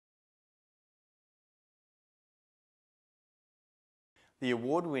The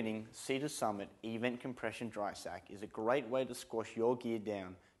award-winning Cedar Summit Event Compression Dry Sack is a great way to squash your gear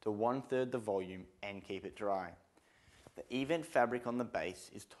down to 1/3 the volume and keep it dry. The Event fabric on the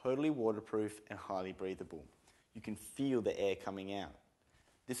base is totally waterproof and highly breathable. You can feel the air coming out.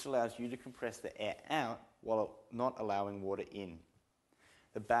 This allows you to compress the air out while not allowing water in.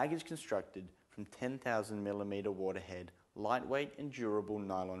 The bag is constructed from 10,000mm waterhead, lightweight and durable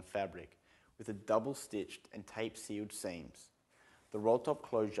nylon fabric with a double-stitched and tape-sealed seams. The roll-top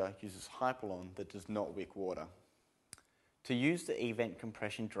closure uses Hypalon that does not wick water. To use the Event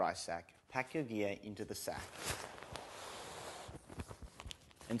Compression Dry Sack, pack your gear into the sack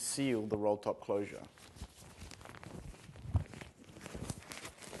and seal the roll-top closure.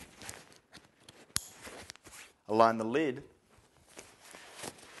 Align the lid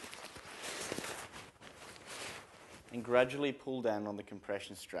and gradually pull down on the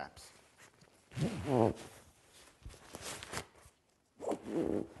compression straps.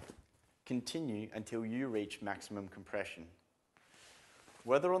 Continue until you reach maximum compression.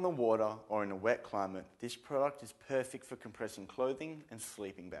 Whether on the water or in a wet climate, this product is perfect for compressing clothing and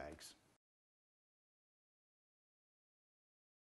sleeping bags.